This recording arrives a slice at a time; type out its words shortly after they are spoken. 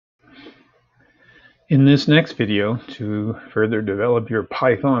In this next video, to further develop your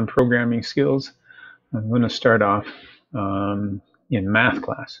Python programming skills, I'm going to start off in math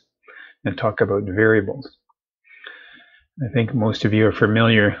class and talk about variables. I think most of you are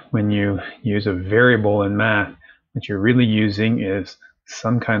familiar when you use a variable in math, what you're really using is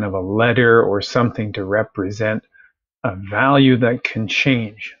some kind of a letter or something to represent a value that can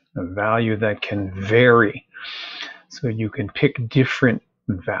change, a value that can vary. So you can pick different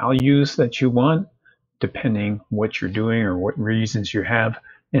values that you want depending what you're doing or what reasons you have,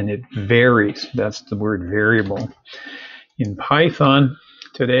 and it varies. That's the word variable. In Python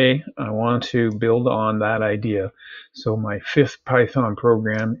today, I want to build on that idea. So my fifth Python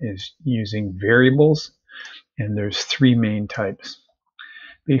program is using variables, and there's three main types.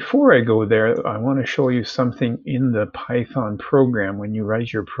 Before I go there, I want to show you something in the Python program. When you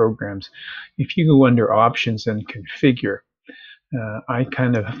write your programs, if you go under Options and Configure, I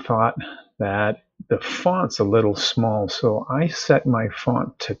kind of thought that the font's a little small, so I set my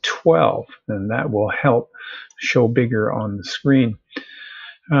font to 12, and that will help show bigger on the screen.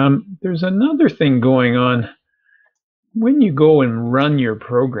 There's another thing going on. When you go and run your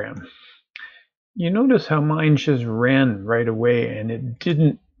program, you notice how mine just ran right away and it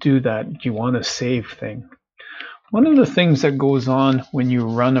didn't do that "you want to save" thing. One of the things that goes on when you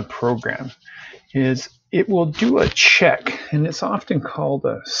run a program is it will do a check, and it's often called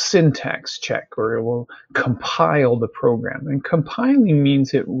a syntax check, or it will compile the program. And compiling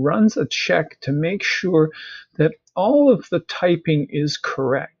means it runs a check to make sure that all of the typing is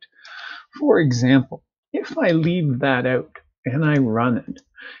correct. For example, if I leave that out and I run it,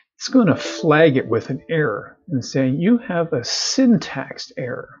 it's going to flag it with an error and say you have a syntax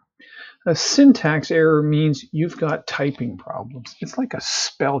error. A syntax error means you've got typing problems. It's like a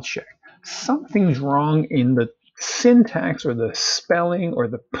spell check. Something's wrong in the syntax or the spelling or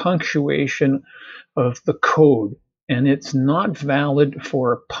the punctuation of the code, and it's not valid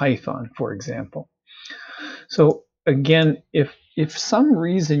for Python, for example. So again, if some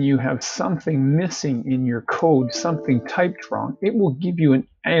reason you have something missing in your code, something typed wrong, it will give you an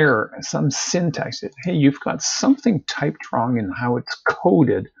error, some syntax. Hey, you've got something typed wrong in how it's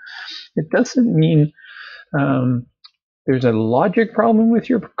coded. It doesn't mean there's a logic problem with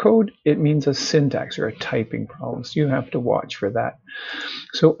your code. It means a syntax or a typing problem. So you have to watch for that.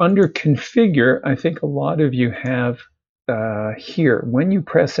 So under Configure, I think a lot of you have here, when you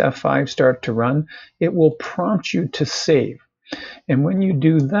press F5, start to run, it will prompt you to save. And when you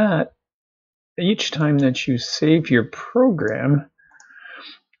do that, each time that you save your program,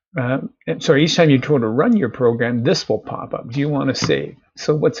 each time you try to run your program, this will pop up. Do you want to save?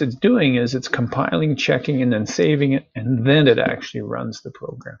 So what it's doing is it's compiling, checking, and then saving it, and then it actually runs the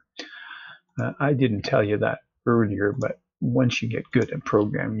program. I didn't tell you that earlier, but once you get good at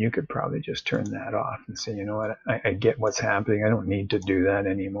programming, you could probably just turn that off and say, you know what, I get what's happening. I don't need to do that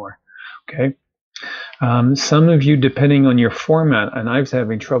anymore. Okay. Some of you, depending on your format, and I was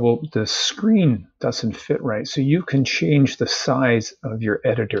having trouble, the screen doesn't fit right. So you can change the size of your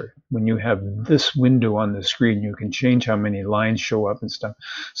editor. When you have this window on the screen, you can change how many lines show up and stuff.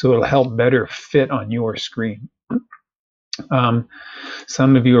 So it'll help better fit on your screen.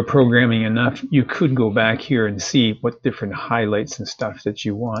 Some of you are programming enough, you could go back here and see what different highlights and stuff that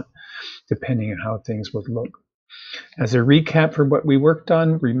you want, depending on how things would look. As a recap for what we worked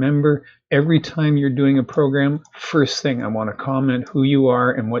on, remember, every time you're doing a program, first thing I want to comment who you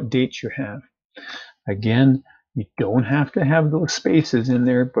are and what dates you have. Again, you don't have to have those spaces in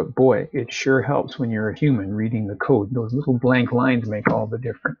there, but boy, it sure helps when you're a human reading the code. Those little blank lines make all the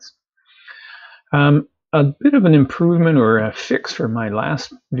difference. A bit of an improvement or a fix for my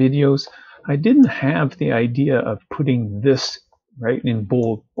last videos, I didn't have the idea of putting this right in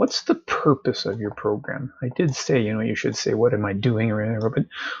bold. What's the purpose of your program? I did say, you know, you should say, what am I doing or whatever, but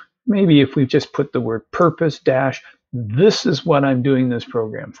maybe if we just put the word purpose dash, this is what I'm doing this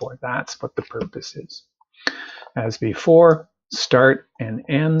program for. That's what the purpose is. As before, start and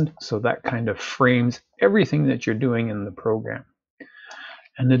end, so that kind of frames everything that you're doing in the program.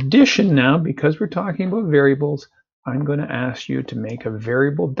 In addition now, because we're talking about variables, I'm going to ask you to make a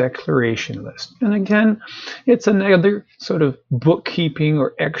variable declaration list. And again, it's another sort of bookkeeping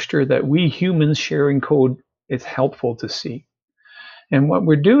or extra that we humans sharing code is helpful to see. And what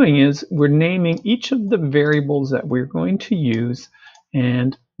we're doing is we're naming each of the variables that we're going to use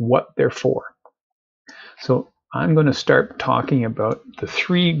and what they're for. So I'm going to start talking about the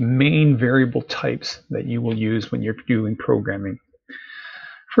three main variable types that you will use when you're doing programming.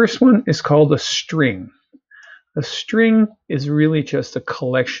 First one is called a string. A string is really just a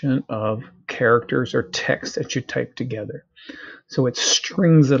collection of characters or text that you type together. So it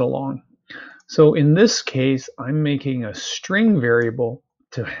strings it along. So in this case, I'm making a string variable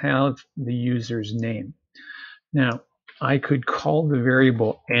to have the user's name. Now, I could call the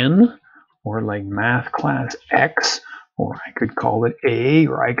variable n, or like math class x, or I could call it a,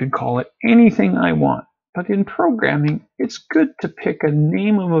 or I could call it anything I want. But in programming, it's good to pick a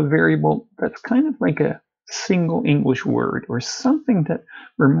name of a variable that's kind of like a single English word, or something that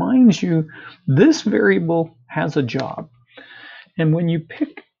reminds you this variable has a job. And when you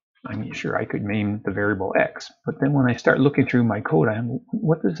pick, I mean, sure, I could name the variable x, but then when I start looking through my code,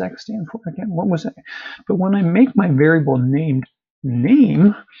 what does x stand for again? What was it? But when I make my variable named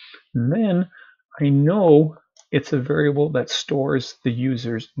name, then I know it's a variable that stores the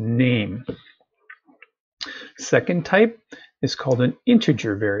user's name. Second type is called an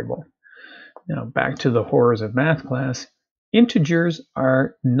integer variable. Now back to the horrors of math class. Integers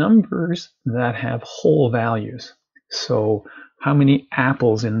are numbers that have whole values. So how many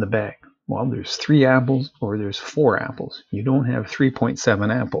apples in the bag? Well, there's 3 apples or there's 4 apples. You don't have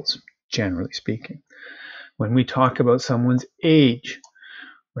 3.7 apples, generally speaking. When we talk about someone's age,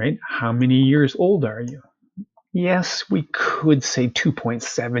 right? How many years old are you? Yes, we could say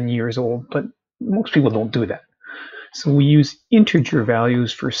 2.7 years old, but most people don't do that. So we use integer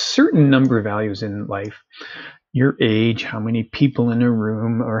values for certain number values in life. Your age, how many people in a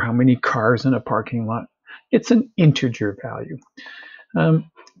room, or how many cars in a parking lot. It's an integer value.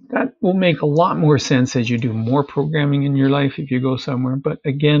 That will make a lot more sense as you do more programming in your life if you go somewhere. But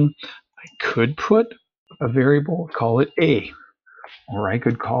again, I could put a variable, call it a, or I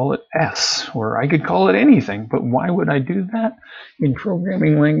could call it s, or I could call it anything. But why would I do that? In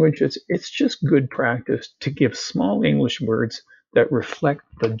programming languages, it's just good practice to give small English words that reflect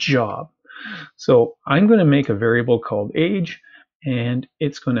the job. So I'm going to make a variable called age, and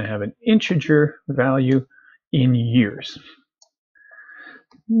it's going to have an integer value in years.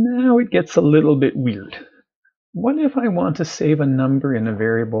 Now it gets a little bit weird. What if I want to save a number in a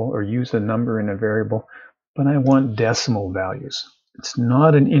variable or use a number in a variable, but I want decimal values? It's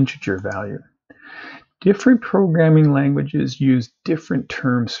not an integer value. Different programming languages use different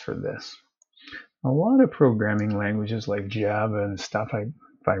terms for this. A lot of programming languages like Java and stuff,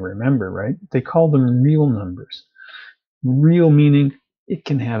 if I remember right, they call them real numbers. Real meaning it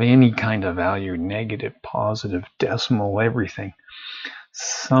can have any kind of value, negative, positive, decimal, everything.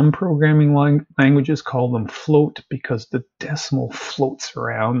 Some programming languages call them float because the decimal floats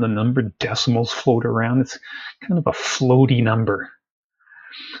around, the number decimals float around. It's kind of a floaty number.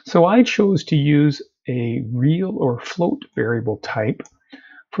 So I chose to use a real or float variable type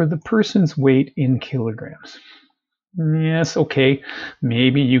for the person's weight in kilograms. Yes, okay,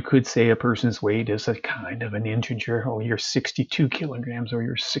 maybe you could say a person's weight is a kind of an integer. Oh, you're 62 kilograms or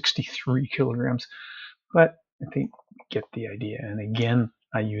you're 63 kilograms. But I think you get the idea. And again,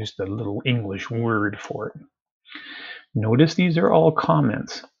 I used a little English word for it. Notice these are all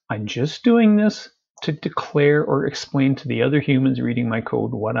comments. I'm just doing this to declare or explain to the other humans reading my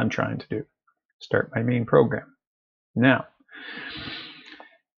code what I'm trying to do. Start my main program. Now,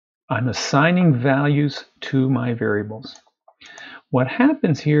 I'm assigning values to my variables. What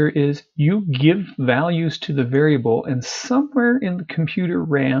happens here is you give values to the variable, and somewhere in the computer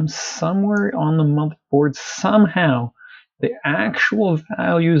RAM, somewhere on the motherboard, somehow the actual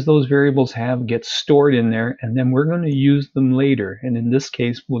values those variables have get stored in there, and then we're going to use them later. And in this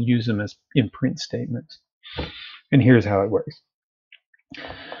case, we'll use them as in print statements. And here's how it works.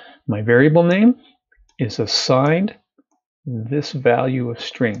 My variable name is assigned this value of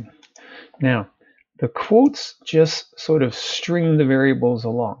string. Now, the quotes just sort of string the variables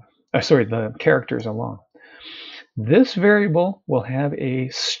along. The characters along. This variable will have a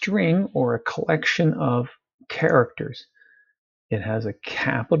string or a collection of characters. It has a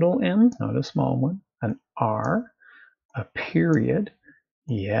capital M, not a small one, an R, a period.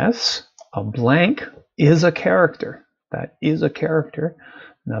 Yes, a blank is a character. That is a character.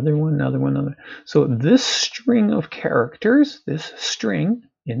 Another one, another one, another. So this string of characters, this string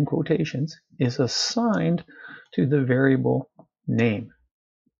in quotations, is assigned to the variable name.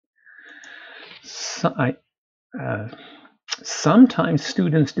 Sometimes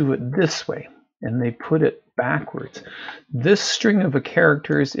students do it this way, and they put it backwards. This string of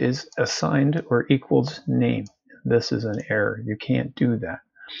characters is assigned or equals name. This is an error. You can't do that.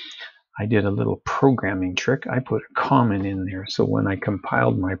 I did a little programming trick. I put a comment in there, so when I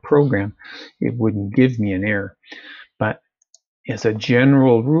compiled my program, it wouldn't give me an error. But as a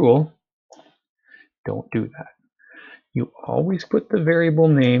general rule, don't do that. You always put the variable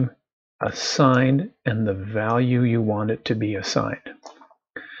name assigned and the value you want it to be assigned.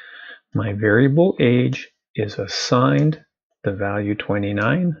 My variable age is assigned the value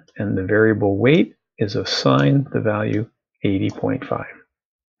 29, and the variable weight is assigned the value 80.5.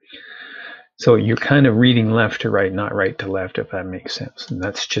 So you're kind of reading left to right, not right to left, if that makes sense. And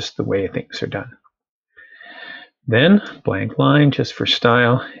that's just the way things are done. Then blank line just for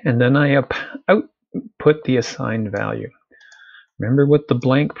style, and then I output the assigned value. Remember what the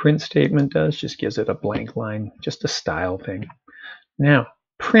blank print statement does? Just gives it a blank line, just a style thing. Now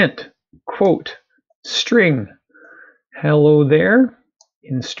print, quote, string, hello there.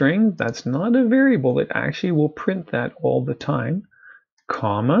 In string, that's not a variable. It actually will print that all the time.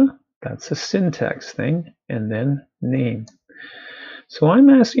 Comma, that's a syntax thing, and then name. So I'm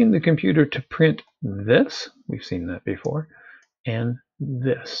asking the computer to print this, we've seen that before, and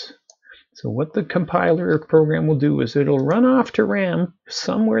this. So what the compiler program will do is it'll run off to RAM.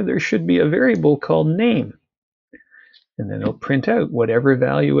 Somewhere there should be a variable called name. And then it'll print out whatever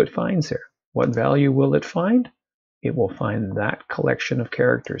value it finds there. What value will it find? It will find that collection of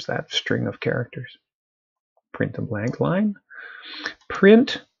characters, that string of characters. Print a blank line.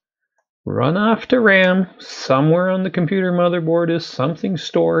 Print, run off to RAM. Somewhere on the computer motherboard is something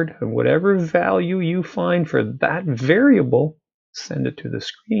stored. And whatever value you find for that variable, send it to the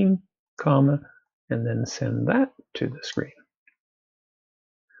screen, comma, and then send that to the screen.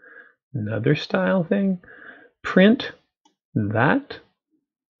 Another style thing, print that,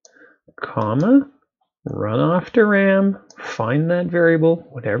 comma, run off to RAM, find that variable,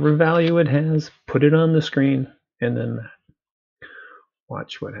 whatever value it has, put it on the screen, and then that.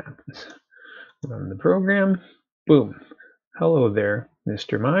 Watch what happens. Run the program. Boom. Hello there,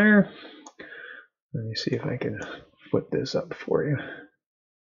 Mr. Meyer. Let me see if I can put this up for you.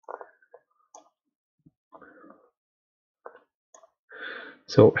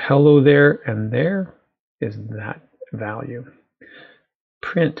 So hello there and there is that value.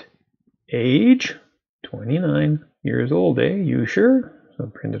 Print age, 29 years old, eh? You sure? So I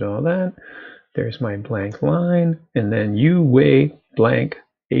printed all that. There's my blank line, and then you weigh blank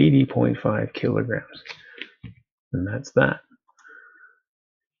 80.5 kilograms. And that's that.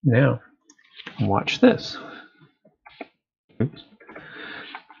 Now, watch this. Oops.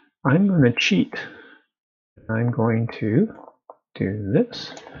 I'm going to cheat. I'm going to do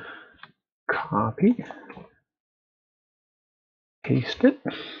this. Copy. Paste it.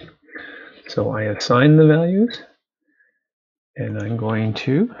 So I assign the values, and I'm going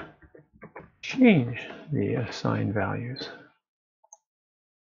to change the assigned values.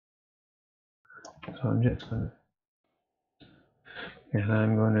 So I'm just going to, and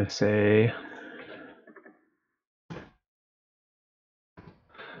I'm going to say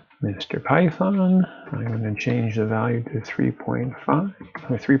Mr. Python. I'm going to change the value to 3.5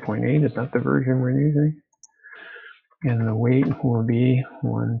 or 3.8 is not the version we're using. And the weight will be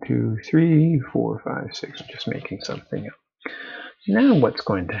 1, 2, 3, 4, 5, 6, just making something up. Now what's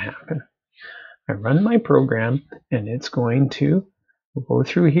going to happen? I run my program and it's going to go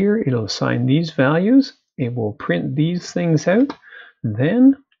through here. It'll assign these values. It will print these things out.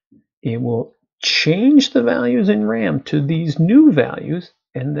 Then it will change the values in RAM to these new values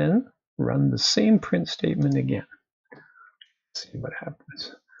and then run the same print statement again. Let's see what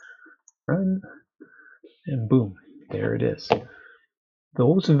happens. Run, and boom, there it is.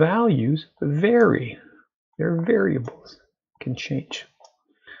 Those values vary. They're variables, can change.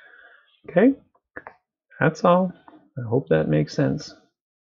 Okay, that's all. I hope that makes sense.